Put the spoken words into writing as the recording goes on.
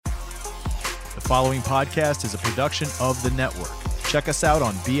The following podcast is a production of the network. Check us out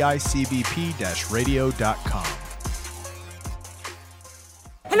on bicbp-radio.com.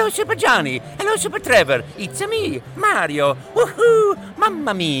 Hello, Super Johnny. Hello, Super Trevor. It's me, Mario. Woohoo!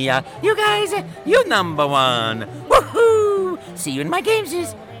 Mamma mia. You guys, you number one. Woohoo! See you in my games.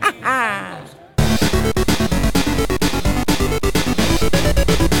 Ha ha!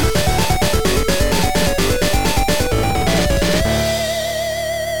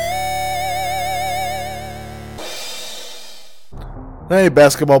 Hey,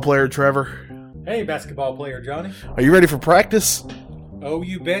 basketball player Trevor. Hey, basketball player Johnny. Are you ready for practice? Oh,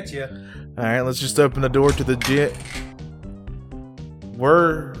 you betcha. All right, let's just open the door to the gym.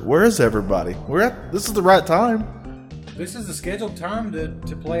 Where is everybody? This is the right time. This is the scheduled time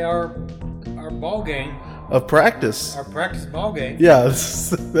to play our ball game. Of practice. Our practice ball game. Yeah,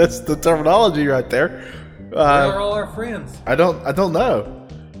 that's the terminology right there. Where are all our friends? I don't know.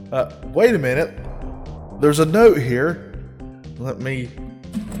 Wait a minute. There's a note here.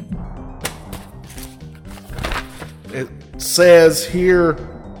 It says here,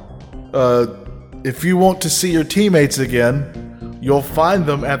 if you want to see your teammates again, you'll find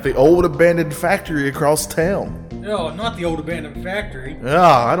them at the old abandoned factory across town. No, not the old abandoned factory.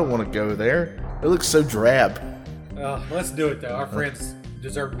 I don't want to go there. It looks so drab. Let's do it, though. Our friends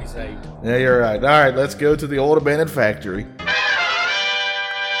deserve to be saved. Yeah, you're right. All right, let's go to the old abandoned factory.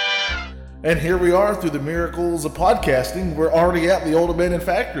 And here we are through the miracles of podcasting. We're already at the old abandoned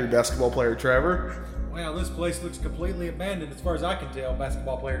factory, basketball player Trevor. Wow, this place looks completely abandoned as far as I can tell,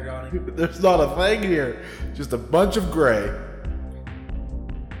 basketball player Johnny. There's not a thing here. Just a bunch of gray.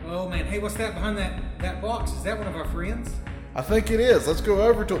 Oh, man. Hey, what's that behind that box? Is that one of our friends? I think it is. Let's go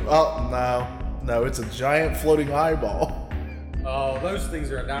over to it. Oh, no, it's a giant floating eyeball. Oh, those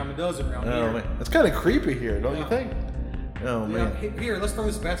things are a dime a dozen around here. Oh, man. It's kind of creepy here, don't you think? Oh, man. Here, let's throw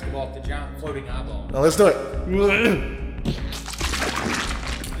this basketball at the giant floating eyeball. Now, let's do it. You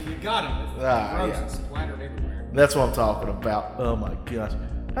got him. Yeah. Splattered everywhere. That's what I'm talking about. Oh, my gosh.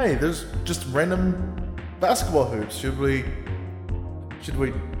 Hey, there's just random basketball hoops. Should we?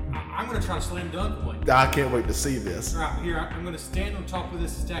 I'm going to try to slam dunk one. I can't wait to see this. All right, here, I'm going to stand on top of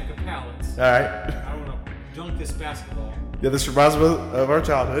this stack of pallets. All right. I want to dunk this basketball. Yeah, this reminds me of our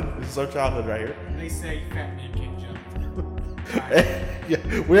childhood. This is our childhood right here. They say fat men can't jump. Yeah,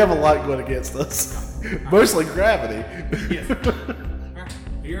 we have a lot going against us. Mostly gravity. Yes. Right,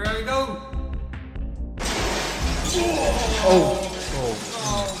 here I go. Oh,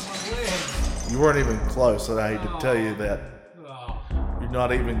 my leg. you weren't even close, and I hate to tell you that. Oh. You're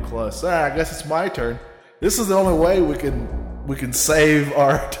not even close. I guess it's my turn. This is the only way we can save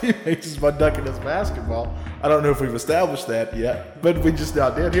our teammates is by dunking this basketball. I don't know if we've established that yet, but we just now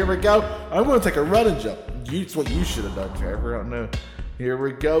did. Here we go. I'm going to take a run and jump. It's what you should have done, Trevor. I don't know. Here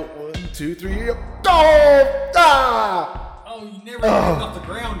we go. 1, 2, 3. Oh! Ah! Oh, you never got off the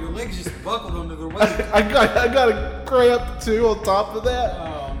ground. Your legs just buckled under the weight. I got a cramp too on top of that.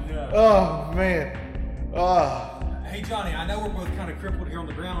 Oh, no. Oh, man. Hey, Johnny, I know we're both kind of crippled here on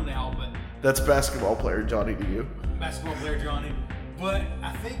the ground now, but... That's basketball player Johnny to you. Basketball player Johnny. But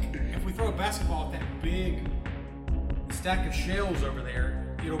I think if we throw a basketball at that big stack of shells over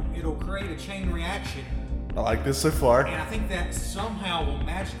there, it'll create a chain reaction. I like this so far. And I think that somehow will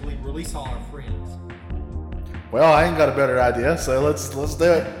magically release all our friends. Well, I ain't got a better idea, so let's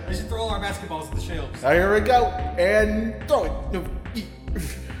do it. We should throw all our basketballs at the shelves. Here we go. And throw it.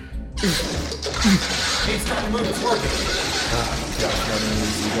 Hey, it's starting to move. It's working.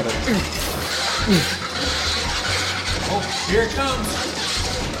 Oh, here it comes.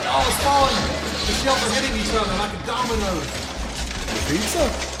 Oh, it's falling. The shelves are hitting each other like a dominoes. Pizza?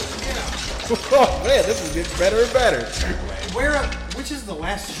 Yeah. Oh, man, this is getting better and better. Which is the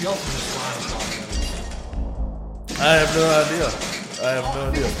last shelf in this line? I have no idea.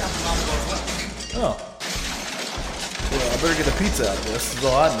 Oh. Well, I better get a pizza out of this. This is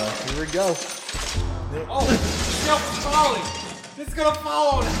all I know. Here we go. Oh, the shelf is falling. It's going to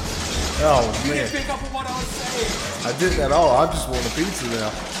fall on us. Oh, You man. didn't pick up on what I was saying. I didn't at all. I just want a pizza now.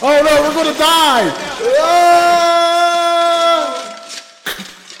 Oh, no, we're going to die.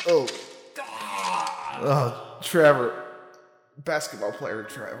 Oh, Trevor. Basketball player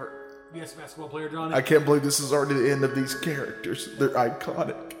Trevor. Yes, basketball player Johnny. I can't believe this is already the end of these characters. They're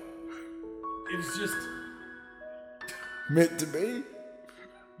iconic. It was just... Meant to be?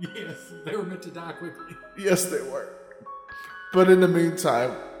 Yes, they were meant to die quickly. Yes, they were. But in the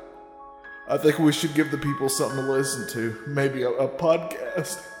meantime, I think we should give the people something to listen to. Maybe a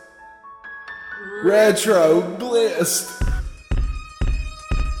podcast. Retro Bliss.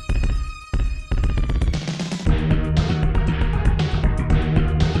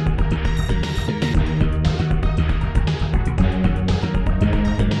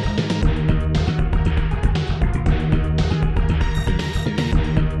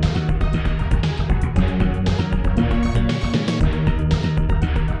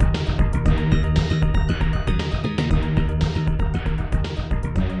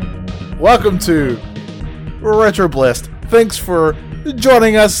 Welcome to Retro Blist. Thanks for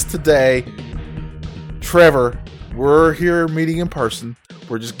joining us today. Trevor, we're here meeting in person.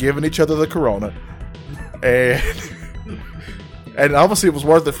 We're just giving each other the corona. And obviously it was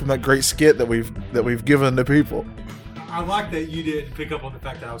worth it from that great skit that we've given the people. I like that you didn't pick up on the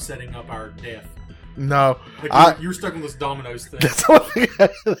fact that I was setting up our death. No. Like you were stuck on this dominoes thing. That's what I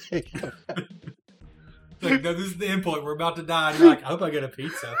think. Like, no, this is the end point. We're about to die. And you're like, I hope I get a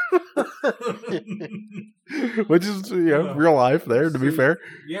pizza. Which is, real life there, to be fair.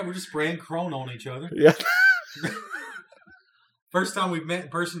 Yeah, we're just spraying Corona on each other. Yeah. First time we've met in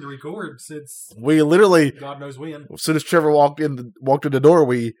person to record since We literally, God knows when. as soon as Trevor walked in the door,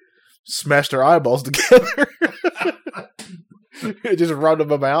 we smashed our eyeballs together. Just run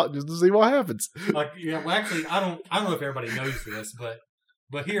them out just to see what happens. Like, yeah, well, actually, I don't know if everybody knows this, but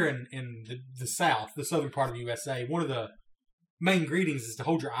here in the South, the southern part of the USA, one of the main greetings is to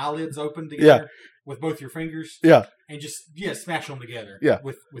hold your eyelids open together with both your fingers. Yeah. And just, smash them together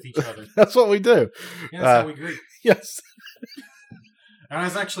with each other. That's what we do. Yeah, that's how we greet. Yes. And I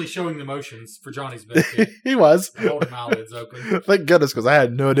was actually showing the motions for Johnny's benefit. He was. Holding my eyelids open. Thank goodness, because I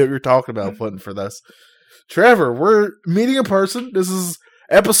had no idea what you were talking about putting for this. Trevor, we're meeting in person. This is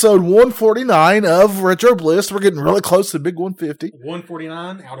episode 149 of Retro Bliss. We're getting really close to the big 150.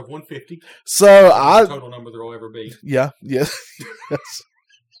 149 out of 150. So That's the total number there will ever be. Yeah, yes.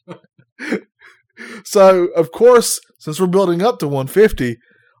 So, of course, since we're building up to 150,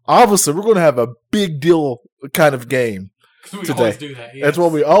 obviously we're going to have a big deal kind of game. We today. always do that. Yes. That's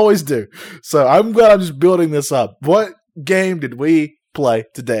what we always do. So I'm glad I'm just building this up. What game did we play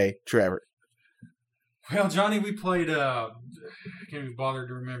today, Trevor? Well, Johnny, we played, I can't even bother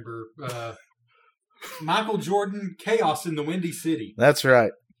to remember, Michael Jordan Chaos in the Windy City. That's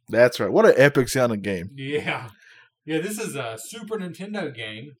right. What an epic sounding game. Yeah. Yeah, this is a Super Nintendo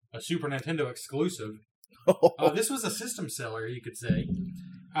game, a Super Nintendo exclusive. This was a system seller, you could say,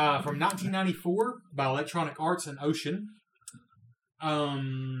 from 1994 by Electronic Arts and Ocean.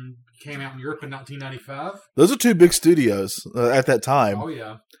 Came out in Europe in 1995. Those are two big studios at that time. Oh,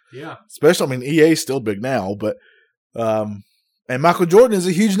 yeah. Yeah. Especially, EA is still big now, but and Michael Jordan is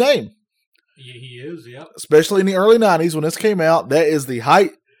a huge name. He is, yeah. Especially in the early 90s when this came out. That is the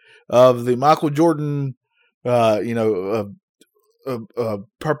height of the Michael Jordan,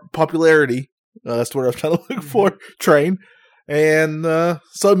 popularity. That's what I was trying to look for. Train. And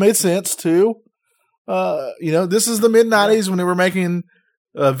so it made sense to, this is the mid-90s when they were making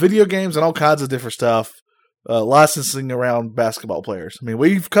video games and all kinds of different stuff. Licensing around basketball players.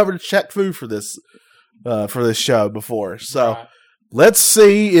 We've covered Shaq Fu for this show before, so let's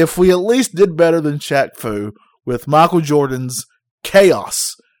see if we at least did better than Shaq Fu with Michael Jordan's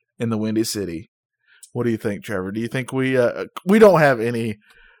Chaos in the Windy City. What do you think, Trevor? Do you think we don't have any?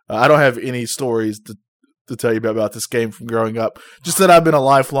 I don't have any stories to tell you about this game from growing up. Just that I've been a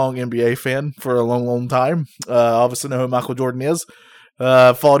lifelong NBA fan for a long, long time. Obviously, know who Michael Jordan is.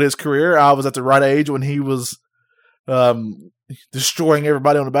 Followed his career. I was at the right age when he was destroying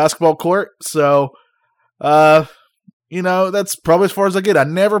everybody on the basketball court. So, that's probably as far as I get. I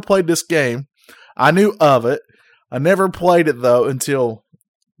never played this game. I knew of it. I never played it, though, until,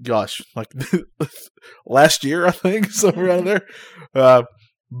 last year, I think, somewhere around there.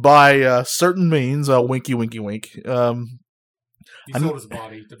 By certain means, winky, winky, wink. He sold his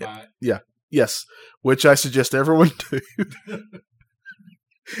body to buy it. Yeah. Yes. Which I suggest everyone do.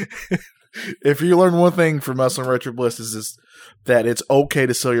 If you learn one thing from us on Retro Bliss is that it's okay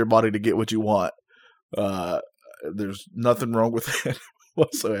to sell your body to get what you want. There's nothing wrong with that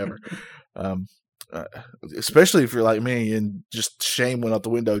whatsoever. Especially if you're like me and just shame went out the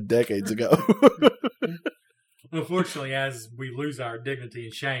window decades ago. Unfortunately, as we lose our dignity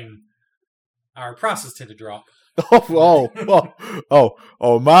and shame, our prices tend to drop. My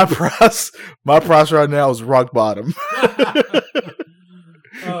price right now is rock bottom.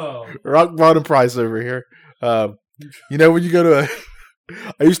 Rock bottom price over here. When you go to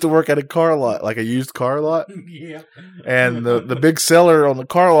I used to work at a car lot, like a used car lot. Yeah. And the big seller on the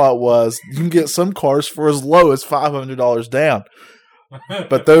car lot was you can get some cars for as low as $500 down.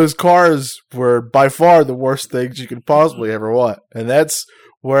 But those cars were by far the worst things you could possibly ever want. And that's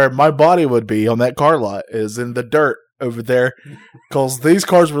where my body would be on that car lot, is in the dirt over there. Because these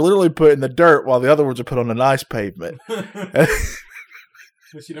cars were literally put in the dirt while the other ones are put on a nice pavement. But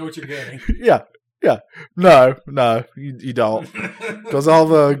you know what you're getting. Yeah. No, you don't. Because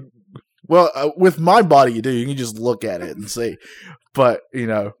with my body you do. You can just look at it and see. But,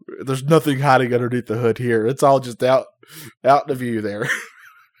 there's nothing hiding underneath the hood here. It's all just out in the view there.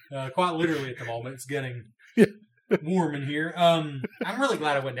 Quite literally at the moment, it's getting warm in here. I'm really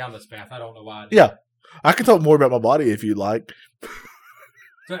glad I went down this path. I don't know why I did. Yeah. I can talk more about my body if you'd like.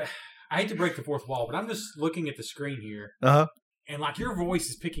 So, I hate to break the fourth wall, but I'm just looking at the screen here. Uh-huh. And like your voice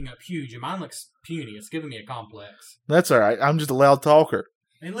is picking up huge, and mine looks puny. It's giving me a complex. That's all right. I'm just a loud talker.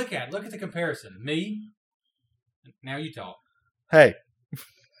 And look at the comparison. Me, now you talk. Hey,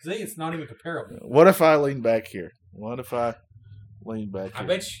 See, it's not even comparable. what if I lean back here? What if I lean back here? I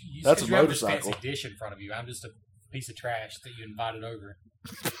bet you That's a have this motorcycle. fancy dish in front of you. I'm just a piece of trash that you invited over.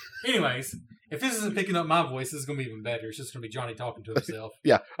 Anyways, if this isn't picking up my voice, this is going to be even better. It's just going to be Johnny talking to himself.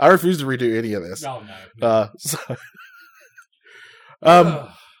 Yeah, I refuse to redo any of this. Oh, no. So Ugh.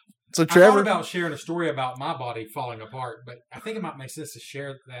 so I thought Trevor, about sharing a story about my body falling apart, but I think it might make sense to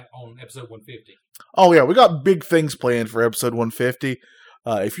share that on episode 150. oh yeah, we got big things planned for episode 150.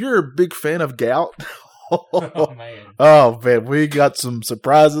 If you're a big fan of gout, Oh, man. oh man, we got some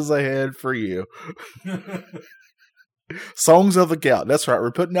surprises ahead for you. Songs of the Gout. That's right.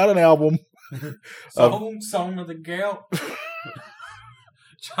 We're putting out an album. Song of the gout.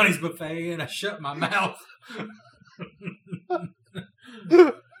 Johnny's buffet, and I shut my mouth.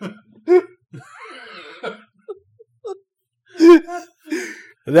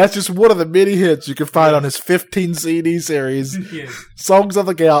 That's just one of the many hits you can find on his 15 CD series, Yes. Songs of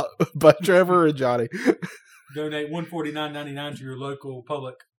the Gout by Trevor and Johnny. Donate $149.99 to your local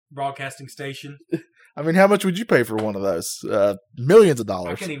public broadcasting station. I mean, how much would you pay for one of those? Millions of I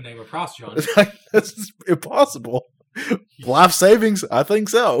dollars. can't even name a price, Johnny. That's impossible. Life savings? I think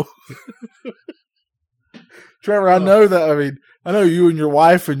so. Trevor, I know that. I mean, I know you and your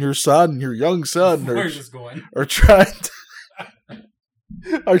wife and your son, your young son, Where's this going? are trying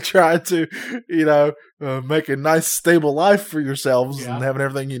to, make a nice, stable life for yourselves Yeah. and having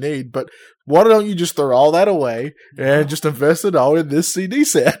everything you need. But why don't you just throw all that away and just invest it all in this CD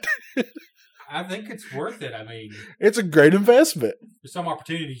set? I think it's worth it. I mean, It's a great investment. there's some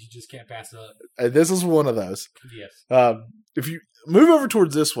opportunities you just can't pass up. And this is one of those. Yes. If you move over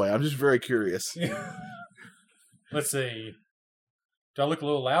towards this way, I'm just very curious. Let's see. Do I look a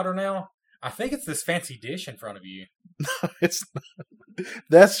little louder now? I think it's this fancy dish in front of you.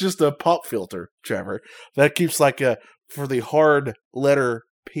 That's just a pop filter, Trevor. That keeps for the hard letter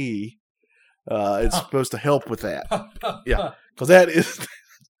P. It's supposed to help with that. Yeah. Because that is,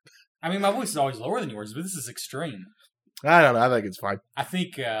 I mean, my voice is always lower than yours, but this is extreme. I don't know. I think it's fine. I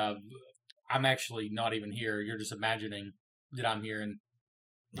think I'm actually not even here. You're just imagining that I'm here, and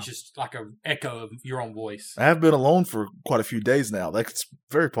it's just like an echo of your own voice. I have been alone for quite a few days now. That's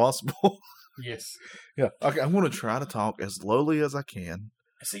very possible. Yes. Yeah. Okay. I'm going to try to talk as slowly as I can.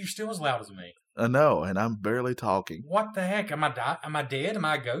 See, you're still as loud as me. I know, and I'm barely talking. What the heck? Am I dead? Am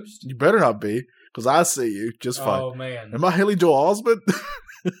I a ghost? You better not be, because I see you just fine. Oh, man. Am I Haley Joel Osment?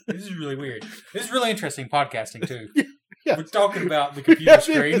 This is really weird. This is really interesting podcasting, too. Yeah. We're talking about the computer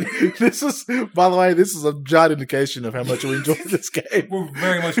screen. This is, by the way, this is a giant indication of how much we enjoy this game. We're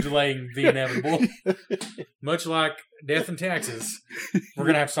very much delaying the inevitable. Much like death and taxes. We're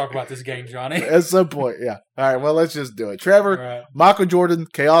going to have to talk about this game, Johnny. At some point, yeah. All right, well, let's just do it. Trevor, All right. Michael Jordan,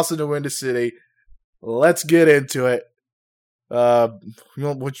 Chaos in the Windy City. Let's get into it. What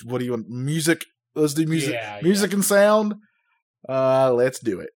do you want? Music? Let's do music. Yeah, music and sound. Let's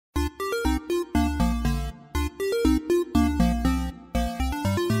do it.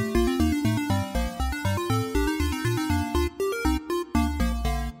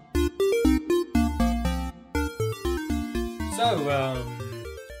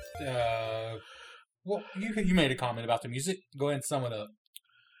 So, well, you made a comment about the music. Go ahead and sum it up.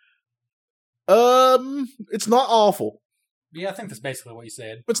 It's not awful. Yeah, I think that's basically what you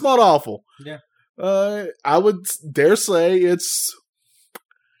said. It's not awful. Yeah. I would dare say it's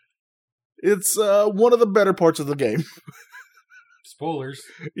one of the better parts of the game. Spoilers.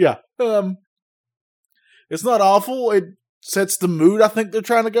 Yeah. It's not awful. It sets the mood I think they're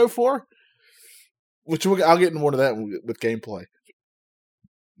trying to go for. Which I'll get into more of that with gameplay.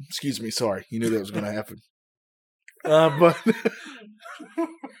 Excuse me, sorry. You knew that was going to happen. But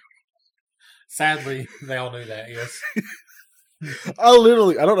Sadly, they all knew that, yes. I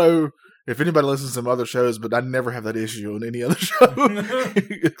don't know if anybody listens to some other shows, but I never have that issue on any other show.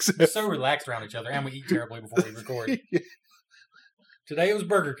 We're so relaxed around each other, and we eat terribly before we record. Today it was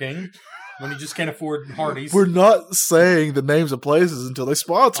Burger King, when you just can't afford Hardee's. We're not saying the names of places until they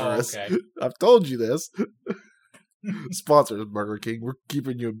sponsor us. Okay. I've told you this. Sponsor us, Burger King. We're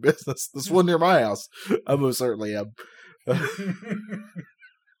keeping you in business. This one near my house. I most certainly am.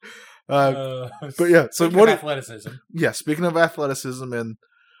 But yeah, so what athleticism? Yeah, speaking of athleticism and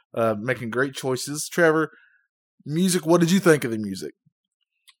making great choices, Trevor, music. What did you think of the music?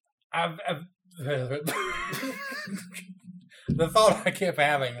 The thought I kept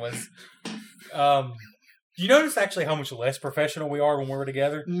having was, you notice actually how much less professional we are when we're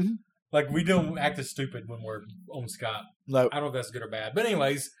together? Mm-hmm. Like, we don't act as stupid when we're on Skype. No. I don't know if that's good or bad. But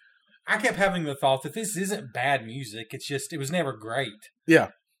anyways, I kept having the thought that this isn't bad music. It's just, it was never great. Yeah.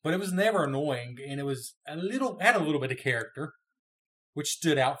 But it was never annoying, and it was had a little bit of character, which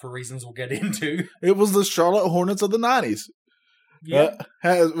stood out for reasons we'll get into. It was the Charlotte Hornets of the 90s. Yeah.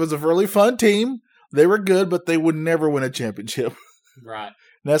 It was a really fun team. They were good, but they would never win a championship. Right.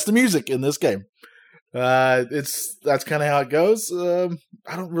 And that's the music in this game. That's kind of how it goes.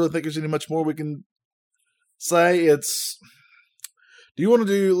 I don't really think there's any much more we can say. Do you want to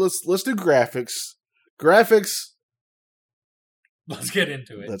do? Let's do graphics. Graphics. Let's get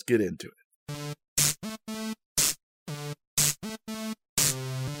into it. Let's get into it.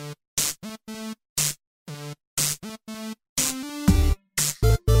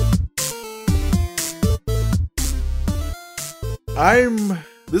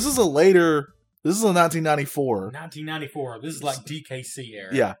 This is a 1994. 1994. This is like DKC era.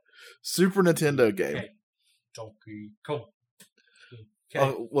 Yeah. Super Nintendo game. Okay. Donkey Kong.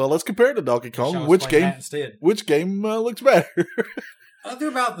 Okay. Well, let's compare it to Donkey Kong. Shall I Which explain game? that instead? Which game looks better? They're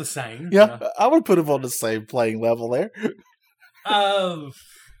about the same. Yeah, I would put them on the same playing level there.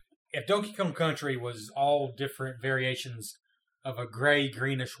 If Donkey Kong Country was all different variations of a gray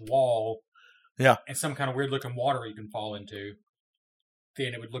greenish wall, yeah, and some kind of weird looking water you can fall into,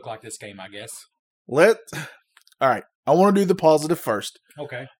 then it would look like this game, I guess. All right. I want to do the positive first.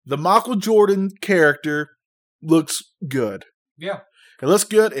 Okay. The Michael Jordan character looks good. Yeah. It looks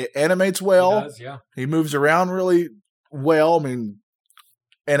good. It animates well. It does, yeah. He moves around really well. I mean,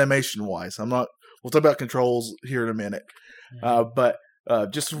 animation wise. We'll talk about controls here in a minute. But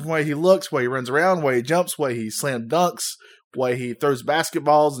just the way he looks, the way he runs around, the way he jumps, the way he slam dunks, the way he throws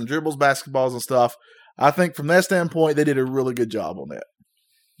basketballs and dribbles basketballs and stuff. I think from that standpoint, they did a really good job on that.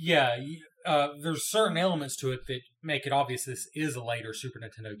 Yeah. There's certain elements to it that make it obvious this is a later Super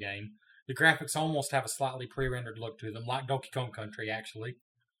Nintendo game. The graphics almost have a slightly pre-rendered look to them, like Donkey Kong Country, actually.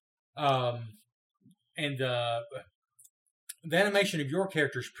 And the animation of your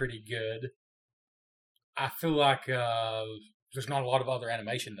character is pretty good. I feel like there's not a lot of other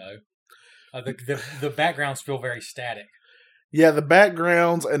animation, though. The backgrounds feel very static. Yeah, the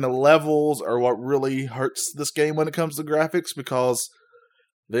backgrounds and the levels are what really hurts this game when it comes to graphics, because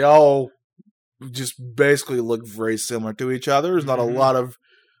they all just basically look very similar to each other. There's not a lot of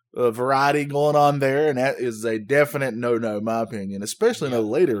variety going on there, and that is a definite no-no, in my opinion, especially in a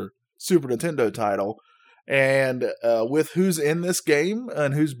later Super Nintendo title. And with who's in this game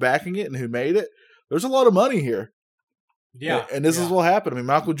and who's backing it and who made it, there's a lot of money here. Yeah. And this is what happened. I mean,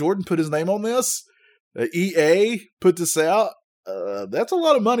 Michael Jordan put his name on this. EA put this out. That's a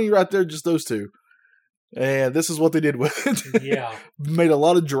lot of money right there, just those two. And this is what they did with it. Yeah. Made a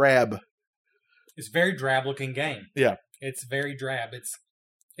lot of drab. It's a very drab looking game. Yeah. It's very drab.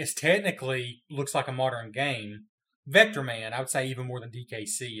 It's technically looks like a modern game. Vector Man, I would say even more than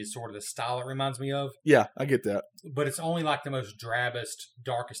DKC, is sort of the style it reminds me of. Yeah, I get that. But it's only like the most drabbest,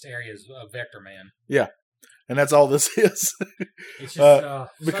 darkest areas of Vector Man. Yeah. And that's all this is. It's just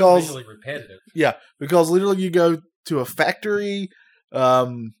because so visually repetitive. Yeah, because literally you go to a factory.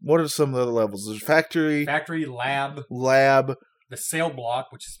 What are some of the other levels? There's factory, lab, the cell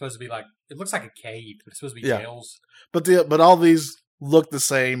block, which is supposed to be like, it looks like a cave, but it's supposed to be jails. But all these look the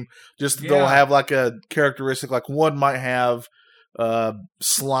same. Just they'll have like a characteristic. Like one might have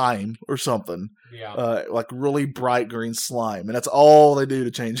slime or something. Yeah, like really bright green slime, and that's all they do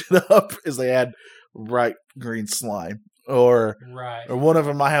to change it up is they add bright green slime. Or one of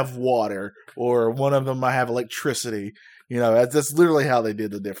them might have water, or one of them might have electricity. You know, that's literally how they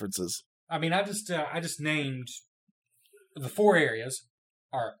did the differences. I mean, I just named the 4 areas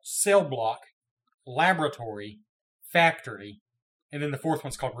are cell block, laboratory, factory, and then the 4th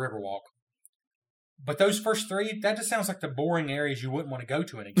one's called Riverwalk. But those first 3, that just sounds like the boring areas you wouldn't want to go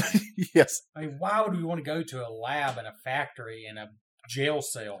to in a game. Yes. I mean, why would we want to go to a lab and a factory and a jail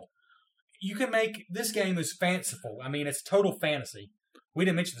cell? You can make this game is fanciful. I mean, it's total fantasy. We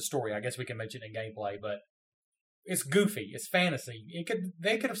didn't mention the story. I guess we can mention it in gameplay, but it's goofy. It's fantasy.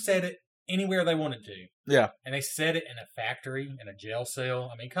 They could have said it anywhere they wanted to. Yeah. And they said it in a factory, in a jail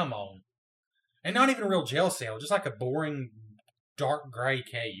cell. I mean, come on. And not even a real jail cell, just like a boring, dark gray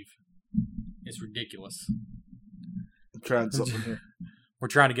cave. It's ridiculous. I'm trying something here. We're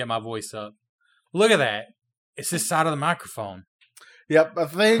trying to get my voice up. Look at that. It's this side of the microphone. Yep, I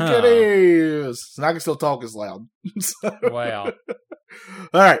think it is. And I can still talk as loud. Wow.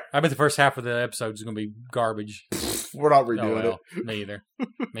 All right. I bet the first half of the episode is going to be garbage. We're not Oh, redoing well, me either.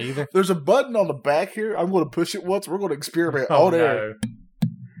 Me either. it. There's a button on the back here. I'm going to push it once. We're going to experiment Oh, on air. no.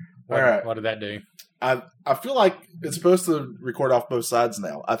 What, All right. what did that do? I feel like it's supposed to record off both sides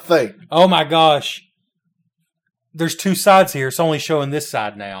now. I think. Oh my gosh. There's 2 sides here. It's only showing this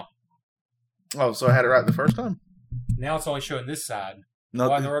side now. Oh, so I had it right the first time? Now it's only showing this side. No.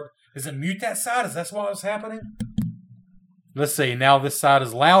 Why in the world- Does it mute that side? Is that what was happening? Let's see. Now this side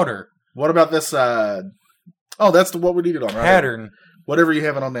is louder. What about this side? Oh, that's what we needed on, right? Pattern. Whatever you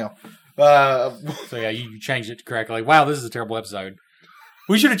have it on now. So yeah, you changed it correctly. Wow, this is a terrible episode.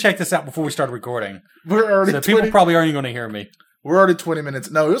 We should have checked this out before we started recording. We're already So people probably aren't even going to hear me. We're already 20 minutes.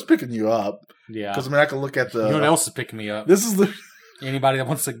 No, it was picking you up. Yeah. Because I can look at the. You know what else is picking me up? This is the. Anybody that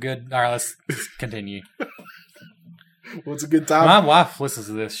wants a good... All right, let's continue. What's a good time? My wife listens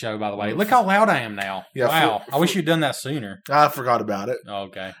to this show, by the way. Look how loud I am now. Yeah, wow. I wish you'd done that sooner. I forgot about it. Oh,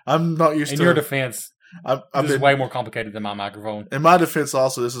 okay. I'm not used In to your it. defense, I've this is been, way more complicated than my microphone. in my defense,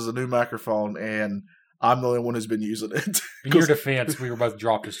 also, this is a new microphone, and I'm the only one who's been using it. In your defense, we were both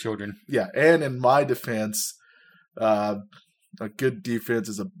dropped as children. Yeah, and in my defense, a good defense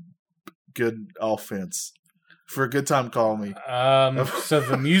is a good offense. For a good time, call me. So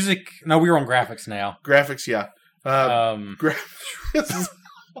the music... No, we're on graphics now. Graphics, yeah. This is-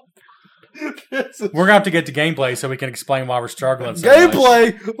 We're going to have to get to gameplay so we can explain why we're struggling so much.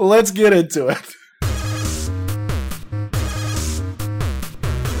 gameplay. Let's get into it.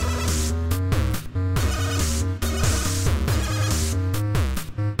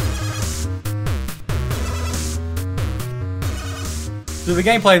 So the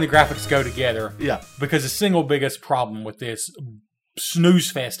gameplay and the graphics go together Yeah, because the single biggest problem with this snooze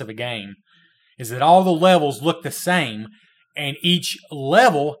fest of a game is that all the levels look the same and each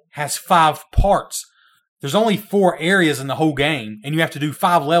level has 5 parts. There's only 4 areas in the whole game and you have to do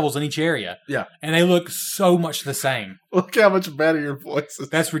 5 levels in each area. yeah. And they look so much the same. Look how much better your voice is.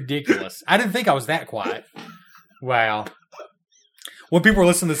 That's ridiculous. I didn't think I was that quiet. Wow. When people are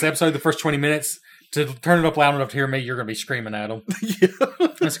listening to this episode, the first 20 minutes, to turn it up loud enough to hear me, you're going to be screaming at them. Yeah.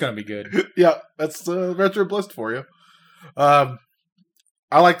 That's going to be good. Yeah, that's Retro Blessed for you.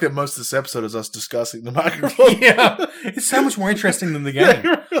 I like that most of this episode is us discussing the microphone. Yeah. It's so much more interesting than the game.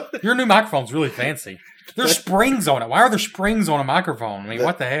 Your new microphone's really fancy. There's springs on it. Why are there springs on a microphone? I mean,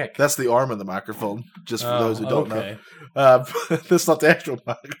 what the heck? That's the arm of the microphone, just for those who don't okay. know. That's not the actual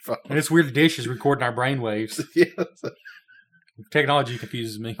microphone. And this weird dish is recording our brainwaves. Yeah. Technology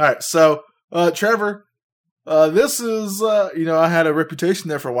confuses me. All right, so Trevor, this is I had a reputation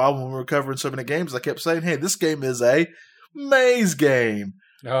there for a while when we were covering so many games. I kept saying, "Hey, this game is a maze game,"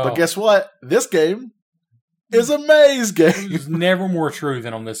 Oh, but guess what? This game is a maze game. it's never more true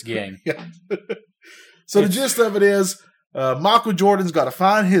than on this game. Yeah. So the gist of it is, Michael Jordan's got to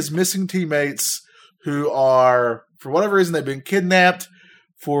find his missing teammates who are, for whatever reason, they've been kidnapped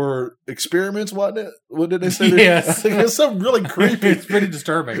for experiments. What did they say? Yes. It's something really creepy. It's pretty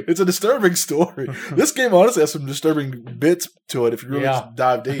disturbing. It's a disturbing story. This game honestly has some disturbing bits to it if you really Yeah.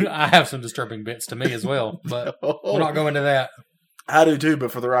 dive deep. I have some disturbing bits to me as well, but we're not going to that. I do too,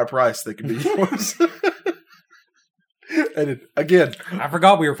 but for the right price, they can be yours. And again, I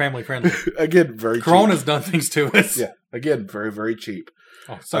forgot we were family friendly. very cheap. Corona's done things to us. Yeah, again, very, very cheap.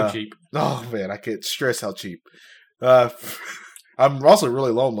 Oh, so Uh, cheap. Oh man, I can't stress how cheap. I'm also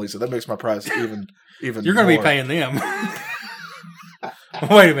really lonely, so that makes my price even. You're going to be more. paying them.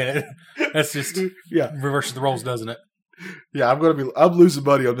 Wait a minute. That's just Yeah, reverses the roles, doesn't it? yeah. I'm losing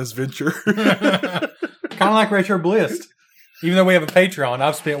money on this venture. Kind of like Retro Blissed. Even though we have a Patreon,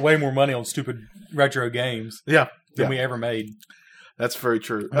 I've spent way more money on stupid retro games yeah, than yeah. we ever made. That's very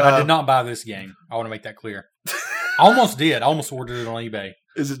true. But I did not buy this game. I want to make that clear. I almost did. I almost ordered it on eBay.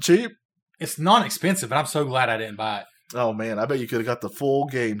 Is it cheap? It's not expensive, but I'm so glad I didn't buy it. Oh man, I bet you could have got the full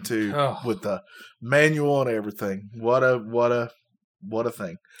game too Oh. with the manual and everything. What a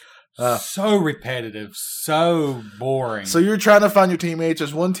thing. So repetitive, so boring. So you're trying to find your teammates.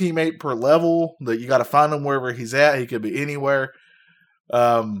 There's one teammate per level that you got to find him wherever he's at. He could be anywhere.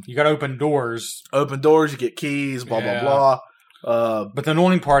 You got to open doors. Open doors, you get keys, blah, Yeah. blah, blah. But the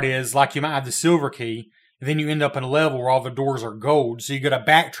annoying part is, like, you might have the silver key, and then you end up in a level where all the doors are gold. So you got to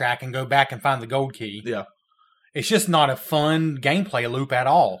backtrack and go back and find the gold key. Yeah. It's just not a fun gameplay loop at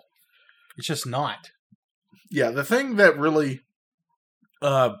all. It's just not. Yeah, the thing that really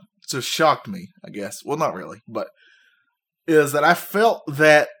just shocked me, I guess, well, not really, but is that I felt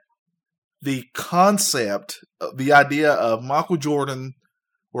that the concept, the idea of Michael Jordan,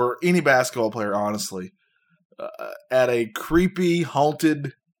 or any basketball player, honestly, at a creepy,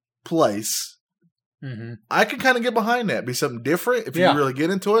 haunted place Mm-hmm. I can kind of get behind that. Be something different if you Yeah. really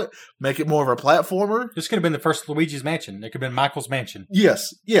get into it. Make it more of a platformer. This could have been the first Luigi's Mansion. It could have been Michael's Mansion.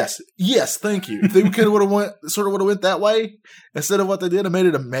 Yes. Thank you. If they would have went that way instead of what they did and made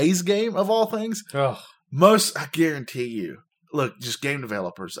it a maze game of all things. Ugh. I guarantee you. Look, just game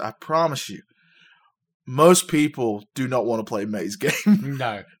developers. I promise you, most people do not want to play maze game.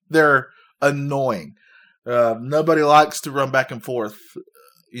 No. They're annoying. Nobody likes to run back and forth,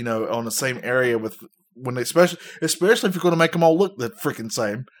 on the same area especially if you're going to make them all look the freaking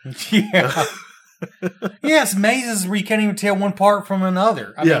same. Yeah. Yes, mazes where you can't even tell one part from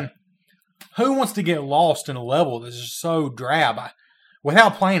another. I mean, who wants to get lost in a level that's just so drab?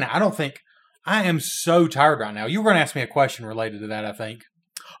 Without playing it, I don't think I am so tired right now. You were going to ask me a question related to that, I think.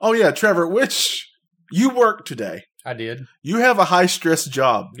 Oh yeah, Trevor, you work today. I did. You have a high-stress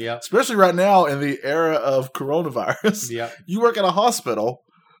job. Yeah. Especially right now in the era of coronavirus. Yeah. You work at a hospital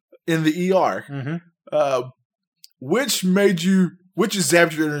in the ER. Mm-hmm. Which has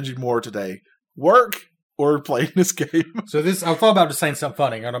zapped your energy more today? Work or playing this game? So I thought about just saying something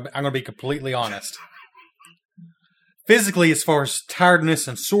funny. I'm going to be completely honest. Physically, as far as tiredness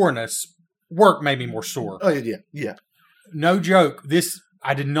and soreness, work made me more sore. Oh, yeah. No joke.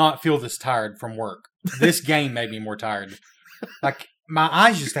 I did not feel this tired from work. This game made me more tired. Like, my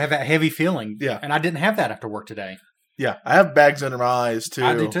eyes used to have that heavy feeling. Yeah. And I didn't have that after work today. Yeah, I have bags under my eyes, too.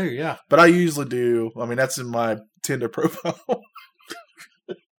 I do, too, yeah. But I usually do. I mean, that's in my Tinder profile.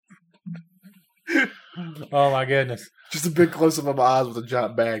 Oh, my goodness. Just a big close-up of my eyes with a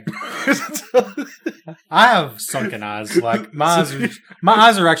giant bag. I have sunken eyes. Like, my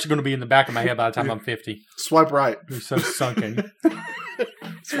eyes are actually going to be in the back of my head by the time I'm 50. Swipe right. They're so sunken.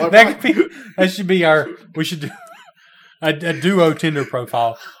 Swipe That right. should be we should do a duo Tinder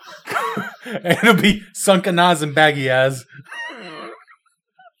profile. And it'll be sunken eyes and baggy eyes.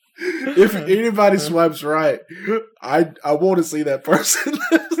 If anybody swipes right, I want to see that person.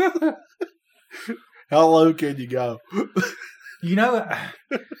 How low can you go?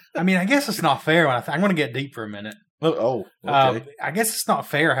 I mean, I guess it's not fair. I'm going to get deep for a minute. Oh, okay. I guess it's not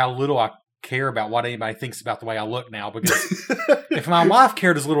fair how little I care about what anybody thinks about the way I look now. Because if my wife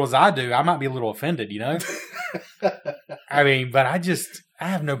cared as little as I do, I might be a little offended, I mean, but I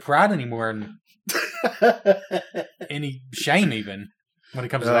have no pride anymore in any shame even when it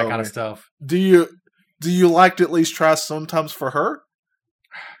comes to that kind of stuff. Do you like to at least try sometimes for her?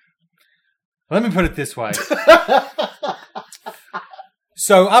 Let me put it this way.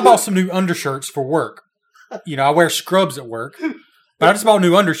 So I bought some new undershirts for work. I wear scrubs at work. But I just bought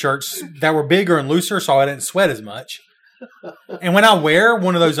new undershirts that were bigger and looser so I didn't sweat as much. And when I wear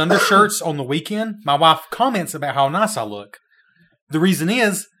one of those undershirts on the weekend, my wife comments about how nice I look. The reason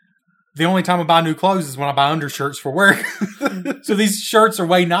is, the only time I buy new clothes is when I buy undershirts for work. So these shirts are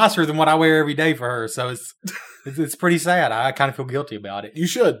way nicer than what I wear every day for her. So it's pretty sad. I kind of feel guilty about it. You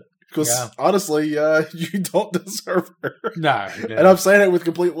should. Because honestly, you don't deserve her. No. And I'm saying it with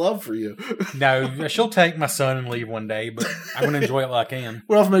complete love for you. No, she'll take my son and leave one day, but I'm going to enjoy it while I can.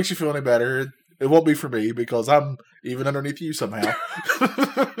 Well, if it makes you feel any better, it won't be for me because I'm even underneath you somehow.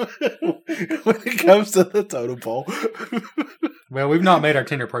 When it comes to the totem pole. Well, we've not made our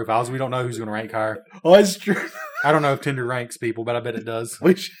Tinder profiles. We don't know who's going to rank higher. Oh, that's true. I don't know if Tinder ranks people, but I bet it does.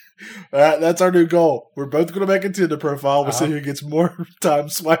 That's our new goal. We're both going to make a Tinder profile. We'll see who gets more time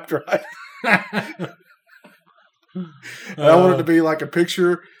swiped right. And I want it to be like a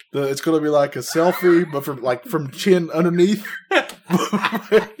picture. It's going to be like a selfie, but from chin underneath.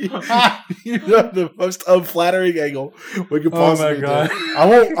 The most unflattering angle we could possibly do.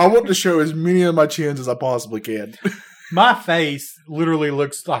 I want to show as many of my chins as I possibly can. My face literally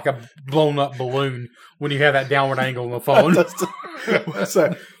looks like a blown up balloon when you have that downward angle on the phone.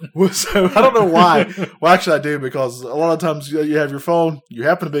 So I don't know why. Well, actually, I do because a lot of times you have your phone, you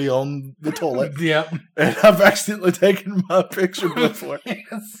happen to be on the toilet. Yep. And I've accidentally taken my picture before.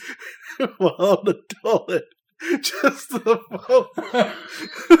 Yes. While on the toilet. Just the phone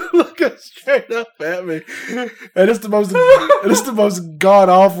looking straight up at me. And it's the most god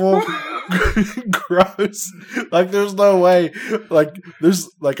awful, gross. Like there's no way.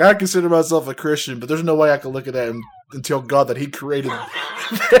 I consider myself a Christian, but there's no way I can look at that and tell God that He created.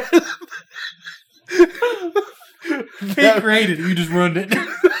 He created it. You just ruined it.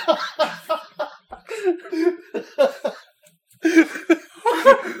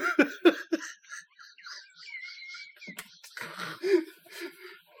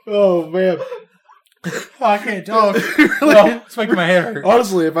 Oh man. Oh, I can't talk. No, it's making my head hurt.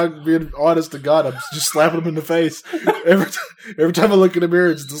 Honestly, if I'm being honest to God, I'm just slapping him in the face. Every time I look in the mirror,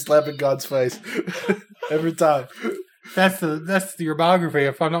 it's just slapping God's face. Every time. That's your biography,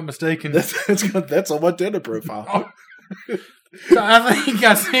 if I'm not mistaken. That's on my Tinder profile. So I think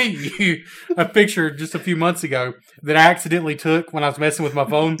I sent you a picture just a few months ago that I accidentally took when I was messing with my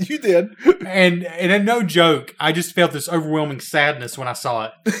phone. You did. And no joke, I just felt this overwhelming sadness when I saw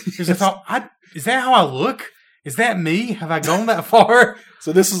it. Because I thought, is that how I look? Is that me? Have I gone that far?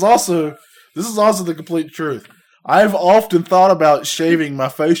 So this is also the complete truth. I've often thought about shaving my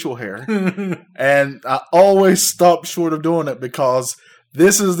facial hair, and I always stop short of doing it because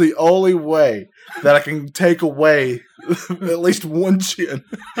this is the only way that I can take away at least one chin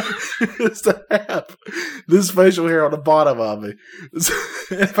is to have this facial hair on the bottom of me. So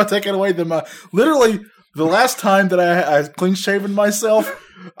if I take it away, then literally the last time that I clean shaven myself,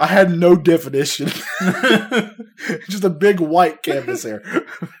 I had no definition. Just a big white canvas hair.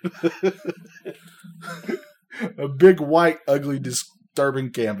 A big white, ugly,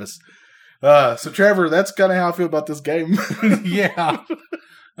 disturbing canvas. So Trevor, that's kind of how I feel about this game. Yeah.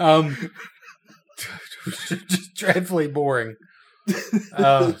 Just dreadfully boring.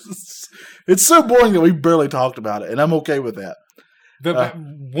 It's so boring that we barely talked about it, and I'm okay with that. And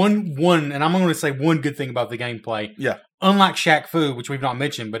I'm going to say one good thing about the gameplay. Yeah. Unlike Shaq Fu, which we've not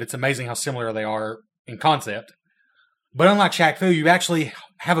mentioned, but it's amazing how similar they are in concept. But unlike Shaq Fu, you actually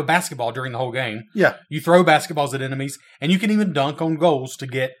have a basketball during the whole game. Yeah. You throw basketballs at enemies, and you can even dunk on goals to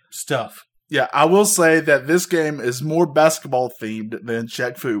get stuff. Yeah, I will say that this game is more basketball themed than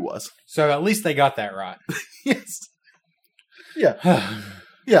Shaq Fu was. So at least they got that right. Yes. Yeah.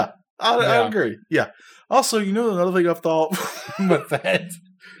 Yeah. I agree. Yeah. Also, another thing I've thought. With that.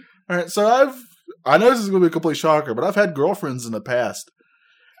 All right, so I know this is going to be a complete shocker, but I've had girlfriends in the past.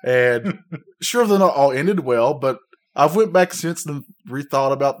 And sure, they're not all ended well, but I've went back since and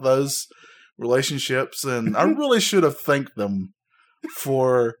rethought about those relationships, and I really should have thanked them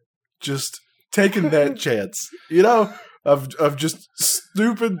for just taking that chance, of just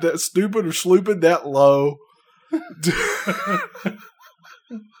stupid or slooping that low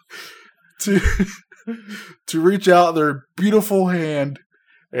to reach out their beautiful hand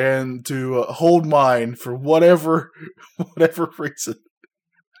and to hold mine for whatever reason.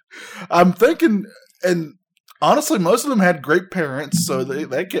 I'm thinking, and honestly, most of them had great parents, so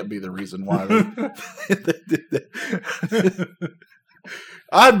that can't be the reason why they did that.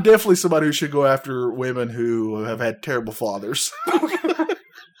 I'm definitely somebody who should go after women who have had terrible fathers.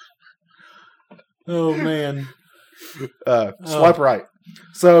 Oh, man. Swipe right.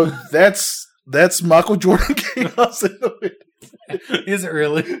 So that's Michael Jordan Chaos in the Wind. Is it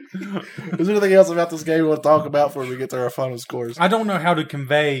really? Is there anything else about this game we want to talk about before we get to our final scores? I don't know how to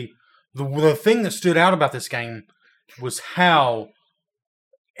convey the thing that stood out about this game was how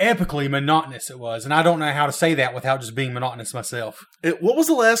epically monotonous it was, and I don't know how to say that without just being monotonous myself. What was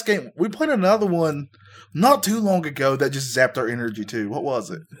the last game? We played another one not too long ago that just zapped our energy too. What was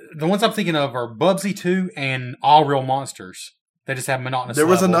it? The ones I'm thinking of are Bubsy 2 and All Real Monsters. They just have monotonous There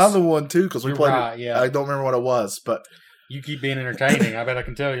was levels. another one too, because we played right, yeah. I don't remember what it was, but you keep being entertaining, I bet I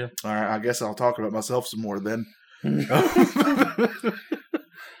can tell you. All right, I guess I'll talk about myself some more then.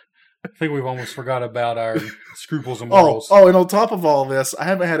 I think we've almost forgot about our scruples and morals. Oh, and on top of all this, I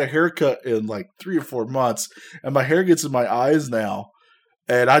haven't had a haircut in like 3 or 4 months, and my hair gets in my eyes now,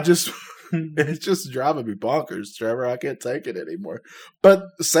 and it's just driving me bonkers, Trevor. I can't take it anymore. But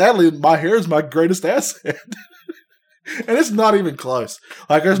sadly, my hair is my greatest asset. And it's not even close.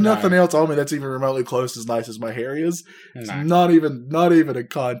 Like, there's nothing else on me that's even remotely close as nice as my hair is. It's not even a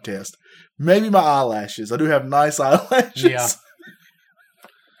contest. Maybe my eyelashes. I do have nice eyelashes. Yeah.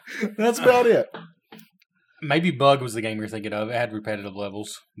 That's about it. Maybe Bug was the game you're thinking of. It had repetitive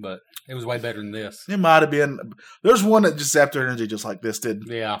levels, but it was way better than this. It might have been. There's one that just zapped our energy just like this did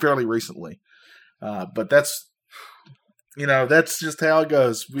fairly recently. But that's just how it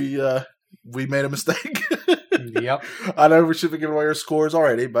goes. We made a mistake. Yep. I know we should be giving away our scores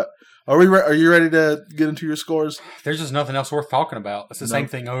already, but are you ready to get into your scores? There's just nothing else worth talking about. It's the same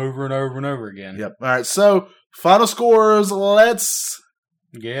thing over and over and over again. Yep. All right. So final scores. Let's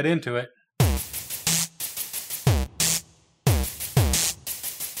get into it.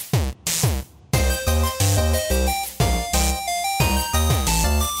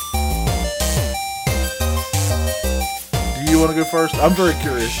 Do you want to go first? I'm very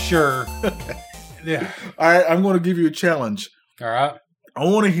curious. Sure. Yeah. All right. I'm going to give you a challenge. All right. I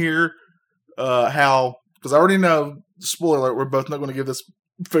want to hear how, because I already know, spoiler alert, we're both not going to give this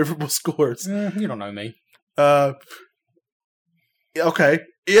favorable scores. You don't know me. Okay.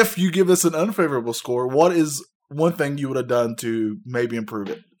 If you give this an unfavorable score, what is one thing you would have done to maybe improve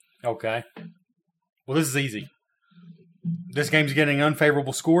it? Okay. Well, this is easy. This game's getting an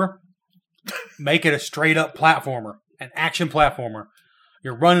unfavorable score. Make it a straight-up platformer an action platformer.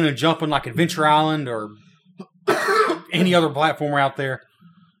 You're running and jumping like Adventure Island or any other platformer out there.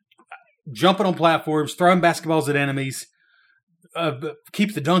 Jumping on platforms, throwing basketballs at enemies.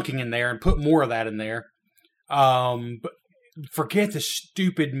 Keep the dunking in there and put more of that in there. But forget the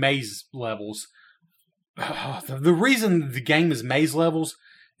stupid maze levels. The reason the game is maze levels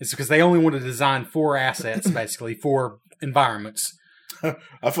is because they only want to design 4 assets, basically, 4 environments.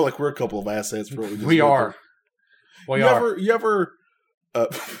 I feel like we're a couple of assets for what we just We are. You ever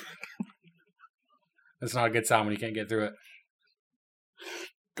That's not a good sign when you can't get through it.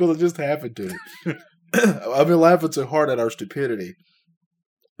 because it just happened to me. I've been laughing so hard at our stupidity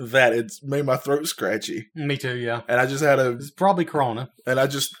that it's made my throat scratchy. Me too, yeah. And I just had It's probably Corona. and I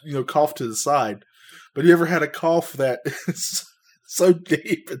just, coughed to the side. But you ever had a cough that is so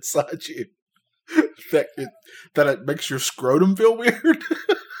deep inside you that it makes your scrotum feel weird?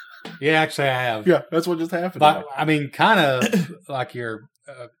 Yeah, actually I have. Yeah, that's what just happened. But, I mean, kind of like your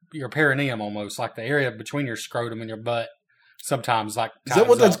perineum almost, like the area between your scrotum and your butt. Sometimes, like, is that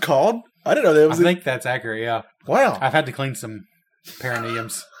what that's called? I didn't know that was. I think that's accurate. Yeah. Wow. I've had to clean some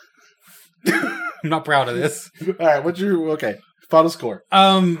perineums. I'm not proud of this. All right, okay? Final score.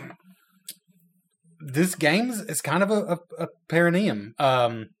 This game is kind of a perineum.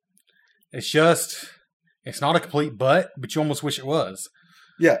 It's not a complete butt, but you almost wish it was.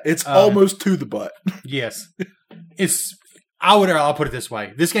 Yeah, it's almost to the butt. Yes. I'll put it this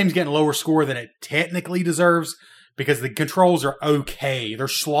way. This game's getting a lower score than it technically deserves because the controls are okay. They're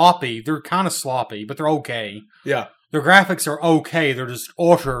sloppy. They're kind of sloppy, but they're okay. Yeah. The graphics are okay. They're just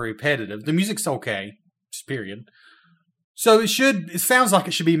ultra repetitive. The music's okay. Just period. So it sounds like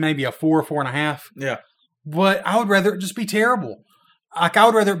it should be maybe a 4, 4.5. Yeah. But I would rather it just be terrible. Like, I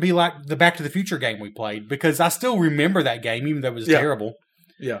would rather it be like the Back to the Future game we played because I still remember that game even though it was terrible.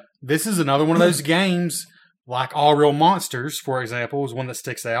 Yeah. This is another one of those games, like All Real Monsters, for example, is one that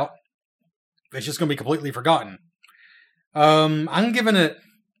sticks out. It's just going to be completely forgotten. I'm giving it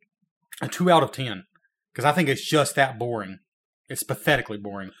a 2 out of 10 because I think it's just that boring. It's pathetically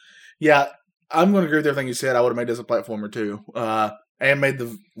boring. Yeah, I'm going to agree with everything you said. I would have made this a platformer too, and made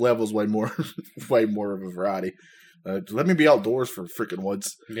the levels way more of a variety. Let me be outdoors for freaking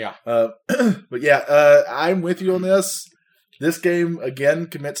once. Yeah. But yeah, I'm with you on this. This game, again,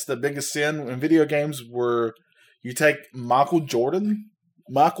 commits the biggest sin in video games where you take Michael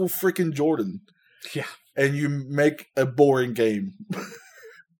freaking Jordan. Yeah. And you make a boring game.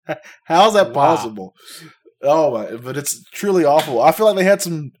 How's that possible? Oh, my, but it's truly awful. I feel like they had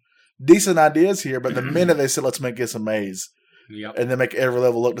some decent ideas here, but the minute they said, let's make this a maze, and then make every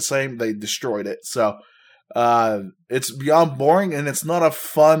level look the same, they destroyed it. So it's beyond boring, and it's not a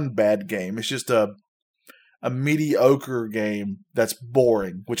fun bad game. It's just a mediocre game that's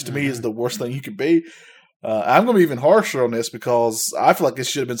boring, which to me is the worst thing you could be. I'm going to be even harsher on this because I feel like this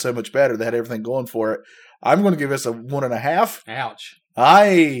should have been so much better. They had everything going for it. I'm going to give this a 1.5. Ouch.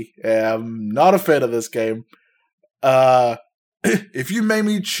 I am not a fan of this game. If you made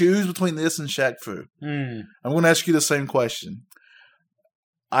me choose between this and Shaq Fu, I'm going to ask you the same question.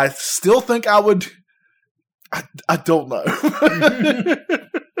 I still think I would. I don't know.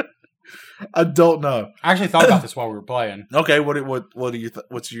 I don't know. I actually thought about this while we were playing. Okay, what do you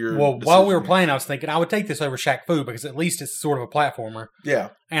what's your while we were playing, I was thinking I would take this over Shaq Fu because at least it's sort of a platformer. Yeah.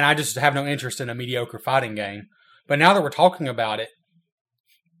 And I just have no interest in a mediocre fighting game. But now that we're talking about it,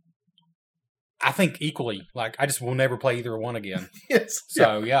 I think equally. Like, I just will never play either one again. Yes.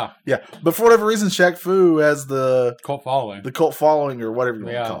 So, yeah. Yeah. But for whatever reason, Shaq Fu has the cult following. The cult following or whatever you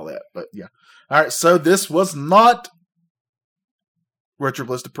want to call that. But yeah. All right, so this was not Retro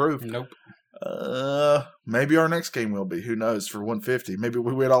Bliss approved. Nope. Maybe our next game will be. Who knows? For 150, maybe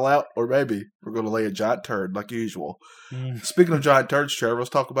we went all out, or maybe we're going to lay a giant turd like usual. Speaking of giant turds, Trevor,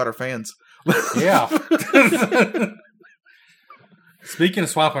 let's talk about our fans. Yeah. Speaking of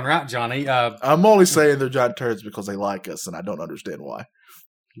swapping right, Johnny. I'm only saying they're giant turds because they like us, and I don't understand why.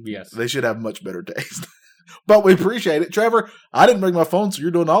 Yes, they should have much better taste. But we appreciate it. Trevor, I didn't bring my phone, so you're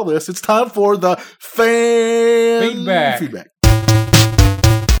doing all this. It's time for the fan feedback.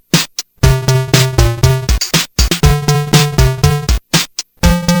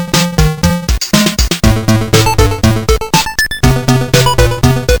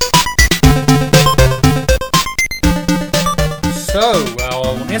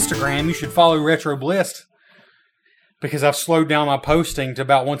 On Instagram, you should follow Retro Bliss because I've slowed down my posting to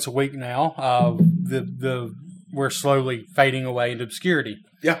about once a week now. We're slowly fading away into obscurity.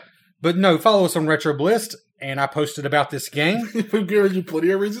 Yeah. But no, follow us on Retro Bliss, and I posted about this game. We've given you plenty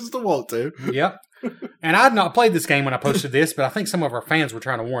of reasons to want to. Yep. And I had not played this game when I posted this, but I think some of our fans were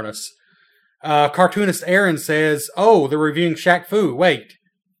trying to warn us. Cartoonist Aaron says, "Oh, they're reviewing Shaq Fu. Wait,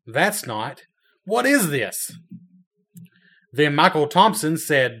 that's not. What is this?" Then Michael Thompson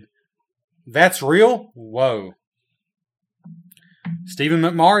said, "That's real? Whoa." Stephen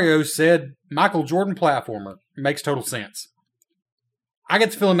McMario said, "Michael Jordan platformer. Makes total sense." I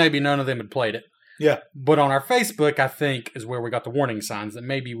get the feeling maybe none of them had played it. Yeah. But on our Facebook, I think, is where we got the warning signs that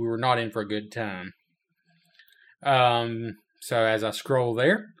maybe we were not in for a good time. So as I scroll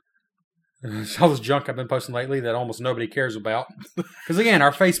there, all this junk I've been posting lately that almost nobody cares about. Because again,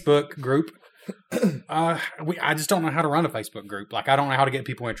 our Facebook group, I just don't know how to run a Facebook group. Like, I don't know how to get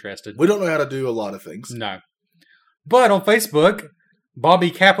people interested. We don't know how to do a lot of things. No. But on Facebook,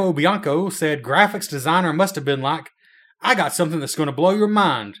 Bobby Capo Bianco said, "Graphics designer must have been like, I got something that's going to blow your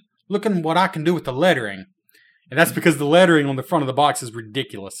mind. Look at what I can do with the lettering." And that's because the lettering on the front of the box is